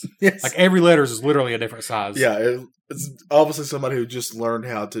ridiculous. Yes. Like, every letter is literally a different size. Yeah, it's obviously somebody who just learned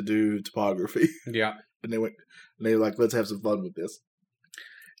how to do typography. Yeah. And they were like, let's have some fun with this.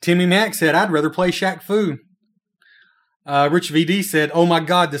 Timmy Mack said, "I'd rather play Shaq Fu." Rich VD said, "Oh my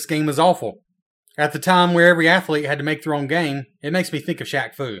God, this game is awful. At the time where every athlete had to make their own game, it makes me think of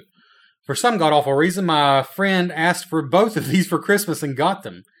Shaq Fu. For some god-awful reason, my friend asked for both of these for Christmas and got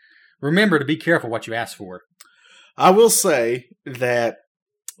them. Remember to be careful what you ask for." I will say that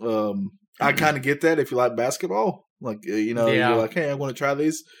I kind of get that if you like basketball. Like, you're like, hey, I want to try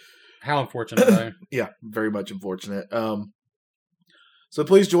these. How unfortunate, though. Yeah, very much unfortunate. So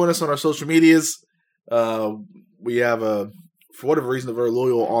please join us on our social medias. We have for whatever reason, a very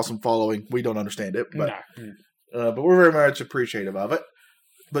loyal, awesome following. We don't understand it, but we're very much appreciative of it.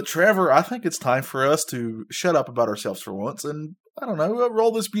 But Trevor, I think it's time for us to shut up about ourselves for once and, I don't know,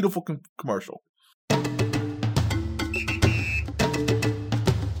 roll this beautiful commercial.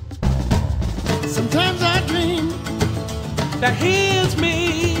 Sometimes I dream that here's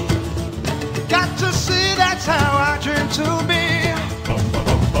me. Got to see, that's how I dream to be. I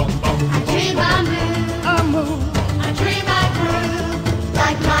dream I move, I move, I dream I groove.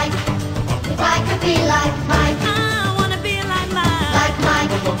 Like Mike, if I could be like Mike. I wanna be like Mike. Like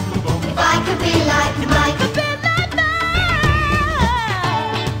Mike, if I could be like Mike.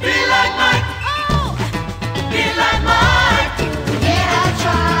 Be like Mike. be like Mike, Oh, be like Mike. Yeah, I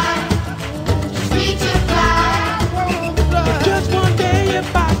try. Just need to fly. Just one day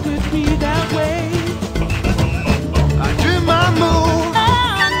if I could be that way. I dream I move,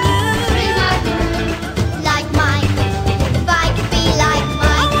 Dream I groove. Like Mike, if I could be like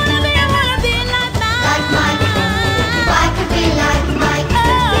Mike. I wanna be like Mike. Like Mike, if I could be like Mike.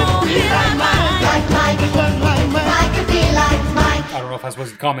 Oh, be like Mike. Like Mike, if I could be like Mike. I don't know if I was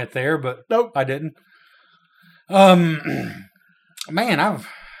supposed to comment there, but Nope. I didn't. Man, I've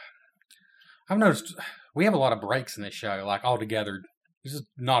noticed we have a lot of breaks in this show, like all together. This is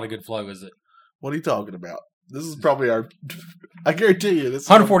not a good flow, is it? What are you talking about? This is probably I guarantee you, this is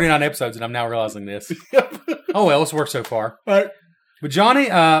 149 episodes, and I'm now realizing this. Oh well, it's worked so far. All right. But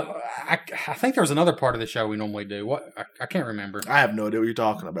Johnny, I think there was another part of the show we normally do. What? I can't remember. I have no idea what you're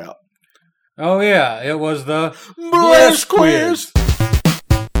talking about. Oh yeah, it was the Bliss Quiz.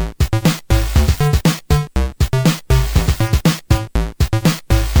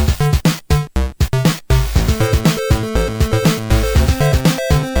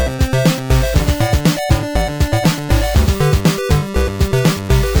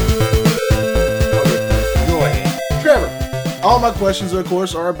 Go ahead. Trevor, all my questions, of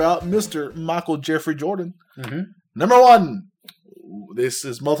course, are about Mr. Michael Jeffrey Jordan. Mm-hmm. Number one, this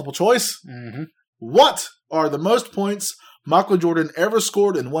is multiple choice. Mm-hmm. What are the most points Michael Jordan ever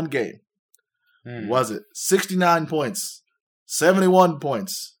scored in one game? Was it 69 points, 71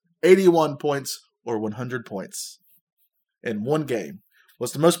 points, 81 points, or 100 points in one game?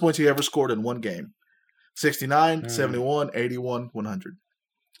 What's the most points he ever scored in one game? 69, 71, 81, 100.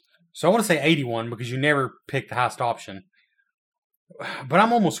 So I want to say 81 because you never pick the highest option. But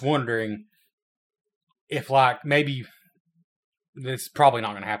I'm almost wondering if, like, maybe this is probably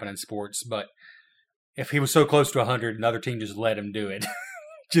not going to happen in sports, but if he was so close to 100, another team just let him do it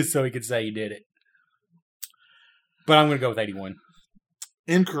just so he could say he did it. But I'm going to go with 81.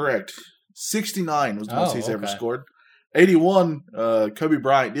 Incorrect. 69 was the most he's ever okay. scored. 81, Kobe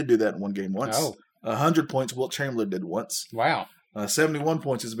Bryant did do that in one game once. Oh. 100 points, Wilt Chamberlain did once. Wow. 71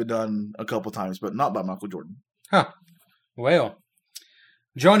 points has been done a couple times, but not by Michael Jordan. Huh. Well,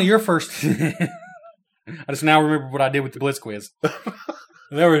 Johnny, you're first. I just now remember what I did with the Blitz quiz.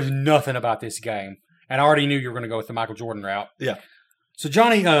 There was nothing about this game. And I already knew you were going to go with the Michael Jordan route. Yeah. So,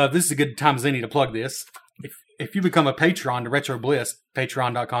 Johnny, this is a good time as any to plug this. If you become a patron to Retro Bliss,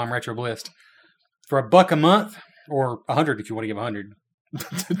 patreon.com, Retro Bliss, for $1 a month, or $100 if you want to give $100,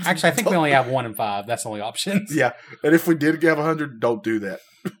 Actually, I think we only have 1 and 5. That's the only options. Yeah, and if we did have 100, don't do that.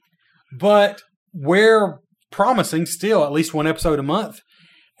 But we're promising still at least 1 episode a month.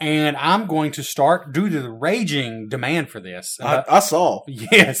 And I'm going to start, due to the raging demand for this. I saw.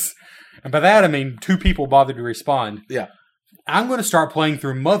 Yes. And by that, I mean 2 people bothered to respond. Yeah. I'm going to start playing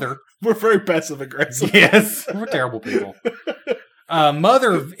through Mother. We're very passive-aggressive. Yes. We're terrible people.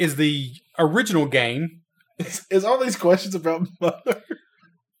 Mother is the original game. Is all these questions about Mother?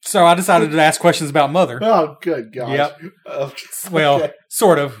 So I decided to ask questions about Mother. Oh, good gosh. Yep. Okay. Well,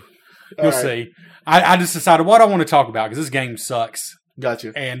 sort of. You'll All right. see. I just decided what I want to talk about because this game sucks. Got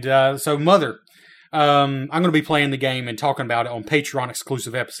you. And so Mother, I'm going to be playing the game and talking about it on Patreon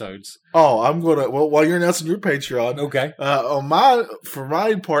exclusive episodes. Oh, I'm gonna. Well, while you're announcing your Patreon, Okay. for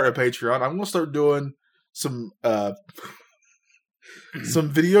my part of Patreon, I'm gonna start doing some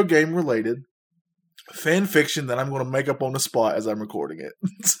video game related fan fiction that I'm gonna make up on the spot as I'm recording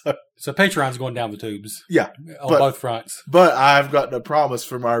it. So Patreon's going down the tubes. Yeah, On but- both fronts. but I've gotten a promise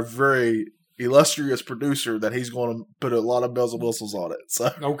from our very illustrious producer that he's going to put a lot of bells and whistles on it.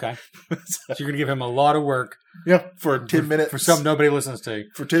 So, Okay. So you're going to give him a lot of work yeah, for 10 minutes for something nobody listens to.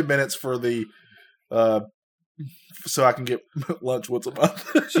 for 10 minutes for the so I can get lunch once a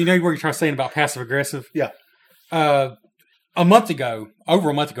month. So you know what you're trying to say about passive aggressive? Yeah. Over a month ago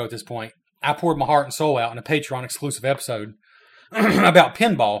at this point, I poured my heart and soul out in a Patreon exclusive episode about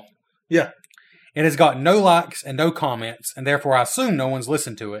pinball. Yeah. It has got no likes and no comments, and therefore I assume no one's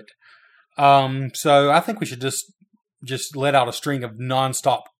listened to it. So I think we should just let out a string of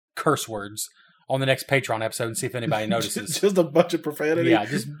nonstop curse words on the next Patreon episode and see if anybody notices. Just a bunch of profanity. Yeah,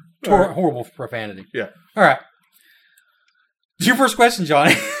 just All right. horrible profanity. Yeah. All right. Your first question,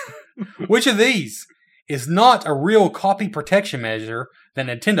 Johnny. Which of these is not a real copy protection measure that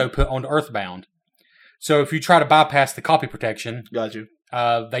Nintendo put onto Earthbound? So if you try to bypass the copy protection, Got you.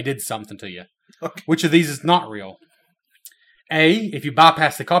 they did something to you. Okay. Which of these is not real? A, if you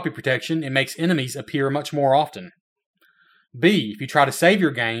bypass the copy protection, it makes enemies appear much more often. B, if you try to save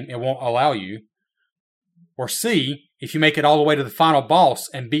your game, it won't allow you. Or C, if you make it all the way to the final boss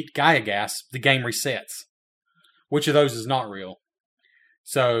and beat Gyagax, the game resets. Which of those is not real?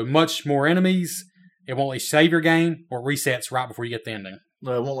 So, much more enemies, it won't let you save your game, or it resets right before you get the ending.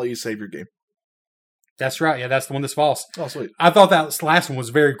 No, it won't let you save your game. That's right, yeah, that's the one that's false. Oh, sweet. I thought that last one was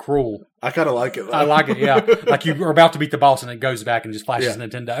very cruel. I kind of like it. Though. I like it, yeah. Like you are about to beat the boss and it goes back and just flashes Yeah.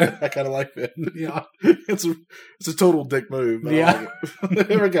 Nintendo. I kind of like that. Yeah. It's a total dick move. But Yeah. I like it.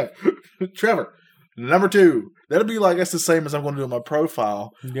 Here we go. Trevor, number 2. That'll be like that's the same as I'm going to do in my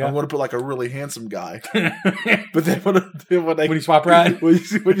profile. Yeah. I'm going to put like a really handsome guy. But then when When you swipe right? when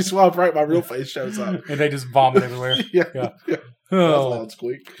you swipe right, my real face shows up. And they just vomit everywhere. Yeah. Yeah. That was a Oh, loud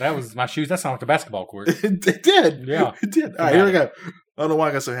squeak. that was my shoes. That sounded like a basketball court. It did. Yeah. It did. All right, here we go. I don't know why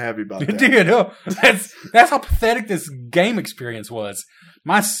I got so happy about It that. did. Oh, that's how pathetic this game experience was.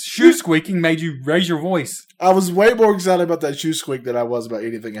 My shoe squeaking made you raise your voice. I was way more excited about that shoe squeak than I was about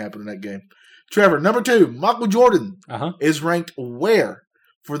anything happening in that game. Trevor, number 2, Michael Jordan Uh-huh. is ranked where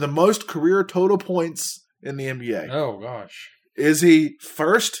for the most career total points in the NBA? Oh, gosh. Is he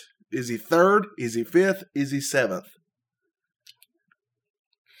first? Is he third? Is he fifth? Is he 7th?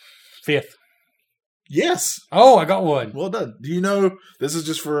 5th. Yes. Oh, I got one. Well done. Do you know, this is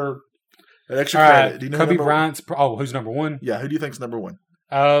just for an extra All credit. right. Do you know who Kobe number Bryant's. Who's number 1? Yeah, who do you think's number 1?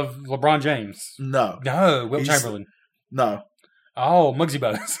 LeBron James. No. No, Wilt He's- Chamberlain. No. Oh, Muggsy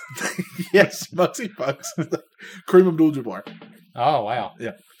Bogues. Yes, Muggsy Bogues. Kareem Abdul-Jabbar. Oh, wow.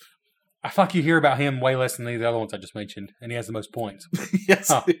 Yeah. I feel like you hear about him way less than the other ones I just mentioned, and he has the most points. Yes.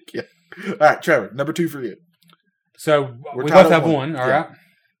 Huh. Yeah. All right, Trevor, number 2 for you. So We're we tied both at have one. one. All Yeah. right.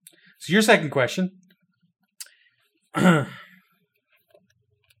 So your second question.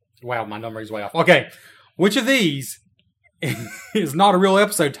 Wow, my number is way off. Okay. Which of these is not a real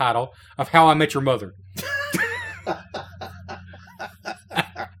episode title of How I Met Your Mother?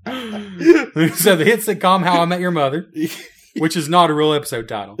 So the hit sitcom How I Met Your Mother, which is not a real episode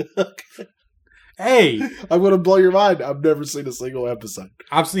title. A, I'm going to blow your mind. I've never seen a single episode.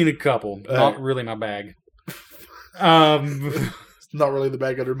 I've seen a couple. Not really my bag. It's not really the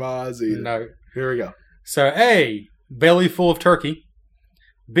bag under my eyes either. No. Here we go. So A, belly full of turkey.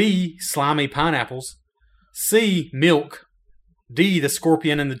 B, slimy pineapples. C, milk. D, the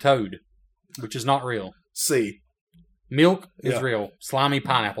scorpion and the toad, which is not real. C. Milk is Yeah. real. Slimy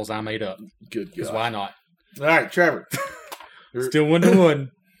pineapples I made up. Good Because God. why not? All right, Trevor. Still 1-1.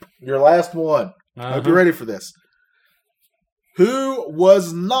 Your last one. I Uh-huh. hope you're ready for this. Who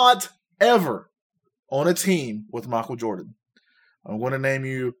was not ever on a team with Michael Jordan? I'm going to name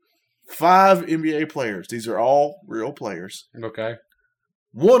you 5 NBA players. These are all real players. Okay.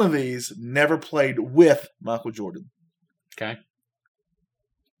 One of these never played with Michael Jordan. Okay.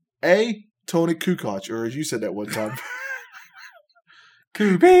 A. Tony Kukoc, or as you said that one time.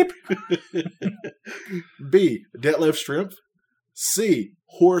 Coo beep. B. Detlef Schrempf. C.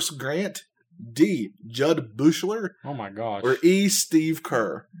 Horace Grant. D. Judd Buechler. Oh my gosh. Or E. Steve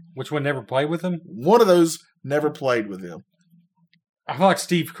Kerr. Which one never played with him? One of those never played with him. I feel like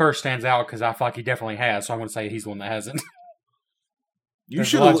Steve Kerr stands out because I feel like he definitely has, so I'm going to say he's the one that hasn't. You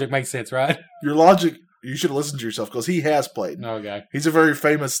Your logic makes sense, right? Your logic, you should listen to yourself because he has played. Okay. He's a very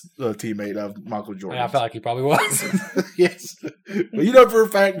famous teammate of Michael Jordan. Yeah, I felt like he probably was. Yes. But you know for a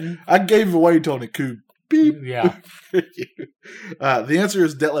fact, I gave away Tony Coop. Beep. Yeah. The answer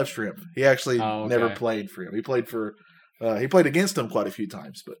is Detlef Schrempf. He actually Oh, okay. never played for him. He played for, he played against him quite a few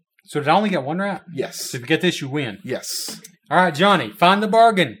times, but So did I only get one right? yes. So if you get this, you win. Yes. All right, Johnny, find the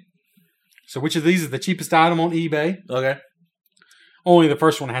bargain. So which of these is the cheapest item on eBay? Okay. Only the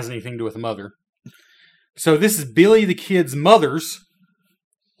first one has anything to do with mother. So this is Billy the Kid's mother's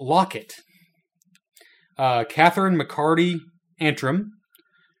locket. Catherine McCarty Antrim.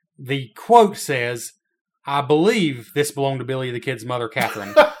 The quote says, "I believe this belonged to Billy the Kid's mother,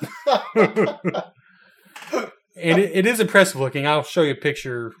 Catherine." And it is impressive looking. I'll show you a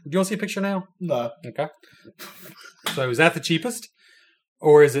picture. Do you want to see a picture now? No. Okay. So is that the cheapest?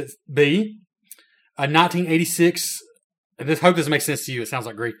 Or is it B, a 1986, and this hope doesn't make sense to you, it sounds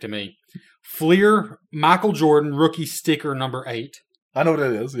like Greek to me, Fleer Michael Jordan rookie sticker number 8. I know what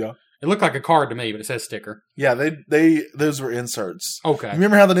it is, yeah. It looked like a card to me, but it says sticker. Yeah, those were inserts. Okay. You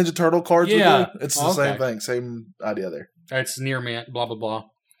remember how the Ninja Turtle cards Yeah. would do? It's the same Okay. thing, same idea there. That's near mint, blah, blah, blah.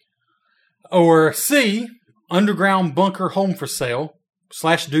 Or C, underground bunker home for sale,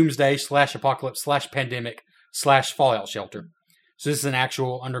 /doomsday, /apocalypse, /pandemic, /fallout shelter. So this is an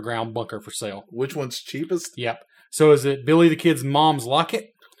actual underground bunker for sale. Which one's cheapest? Yep. So is it Billy the Kid's mom's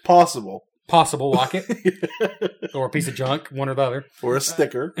locket? Possible. Possible locket. Or a piece of junk, one or the other. Or a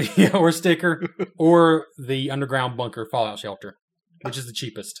sticker. Yeah, or a sticker. Or the underground bunker fallout shelter, which is the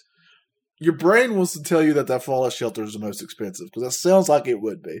cheapest. Your brain wants to tell you that fallout shelter is the most expensive because that sounds like it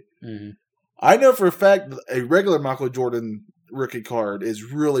would be. Mm-hmm. I know for a fact that a regular Michael Jordan rookie card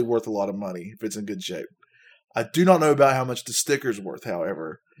is really worth a lot of money if it's in good shape. I do not know about how much the sticker's worth,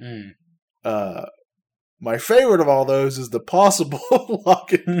 however. My favorite of all those is the possible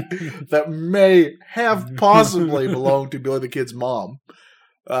locket that may have possibly belonged to Billy the Kid's mom.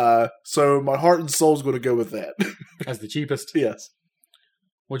 So my heart and soul is going to go with that. As the cheapest. Yes.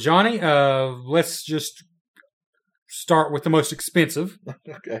 Well, Johnny, let's just start with the most expensive.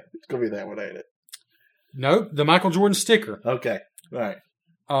 Okay. It's going to be that one, ain't it? No, the Michael Jordan sticker. Okay. All right.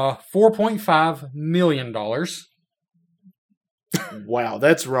 $4.5 million. Wow,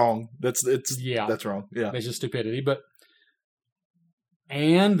 that's wrong. That's wrong. Yeah. That's just stupidity.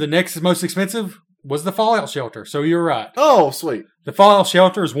 And the next most expensive was the fallout shelter. So you're right. Oh, sweet. The fallout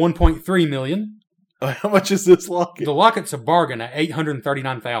shelter is $1.3 million. How much is this locket? The locket's a bargain at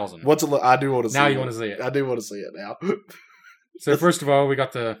 $839,000. What's I do want to see Now it. you want to see it. I do want to see it now. So first of all, we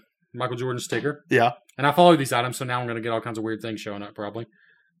got the Michael Jordan sticker. Yeah. And I followed these items, so now I'm going to get all kinds of weird things showing up probably.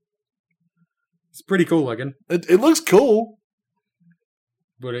 It's pretty cool looking, It looks cool.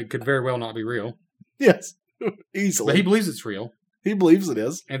 but it could very well not be real. Yes. Easily. But he believes it's real. He believes it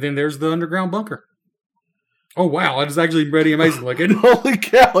is. And then there's the underground bunker. Oh, wow. That is actually pretty amazing looking. Holy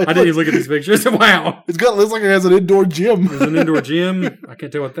cow. I didn't even look at these pictures. Wow. It looks like it has an indoor gym. There's an indoor gym. I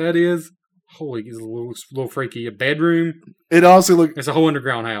can't tell what that is. Holy, it's a little freaky. A bedroom. It honestly It's a whole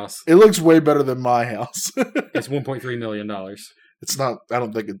underground house. it looks way better than my house. It's $1.3 million. It's not, I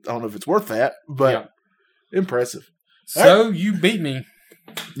don't know if it's worth that, but Yeah. impressive. So you beat me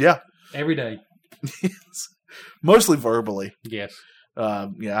Yeah. every day. Mostly verbally. Yes. I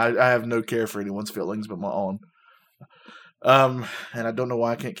have no care for anyone's feelings but my own. And I don't know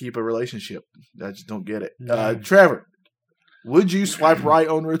why I can't keep a relationship. I just don't get it. Trevor, would you swipe right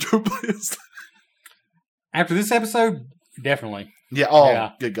on RetroBlitz? After this episode, definitely. Yeah. Oh,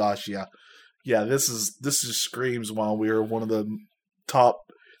 Yeah. good gosh. Yeah. Yeah. This just screams while we are one of the top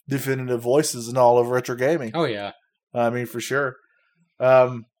definitive voices in all of retro gaming. Oh, yeah. I mean, for sure.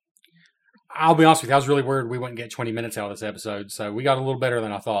 I'll be honest with you. I was really worried we wouldn't get 20 minutes out of this episode, so we got a little better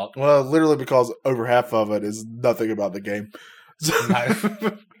than I thought. Well, literally because over half of it is nothing about the game. So,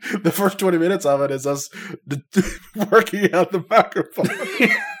 the first 20 minutes of it is us working out the microphone.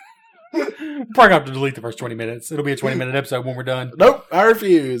 Probably gonna have to delete the first 20 minutes. It'll be a 20-minute episode when we're done. Nope, I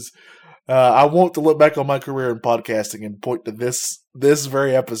refuse. I want to look back on my career in podcasting and point to this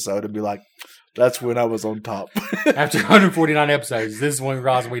very episode and be like, That's when I was on top. After 149 episodes, this is when we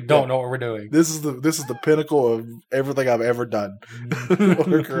realize we don't know what we're doing. This is the pinnacle of everything I've ever done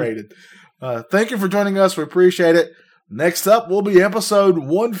or created. Thank you for joining us. We appreciate it. Next up will be episode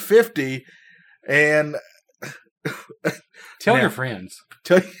 150, and Tell your friends.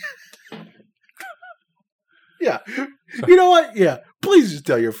 Yeah, you know what? Yeah, please just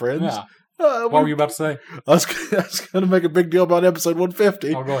tell your friends. Yeah. What were you about to say? I was going to make a big deal about episode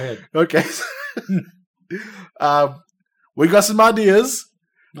 150. Oh, go ahead. Okay. We got some ideas.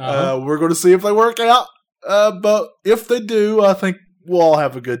 We're going to see if they work out. But if they do, I think we'll all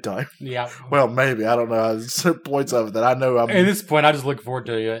have a good time. Yeah. Well, maybe. I don't know. There's certain points of it that I know I'm... At this point, I just look forward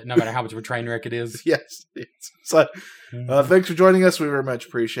to it, no matter how much of a train wreck it is. Yes. So, thanks for joining us. We very much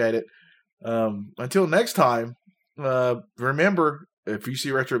appreciate it. Until next time, remember, if you see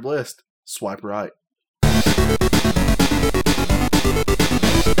Retro Bliss, swipe right.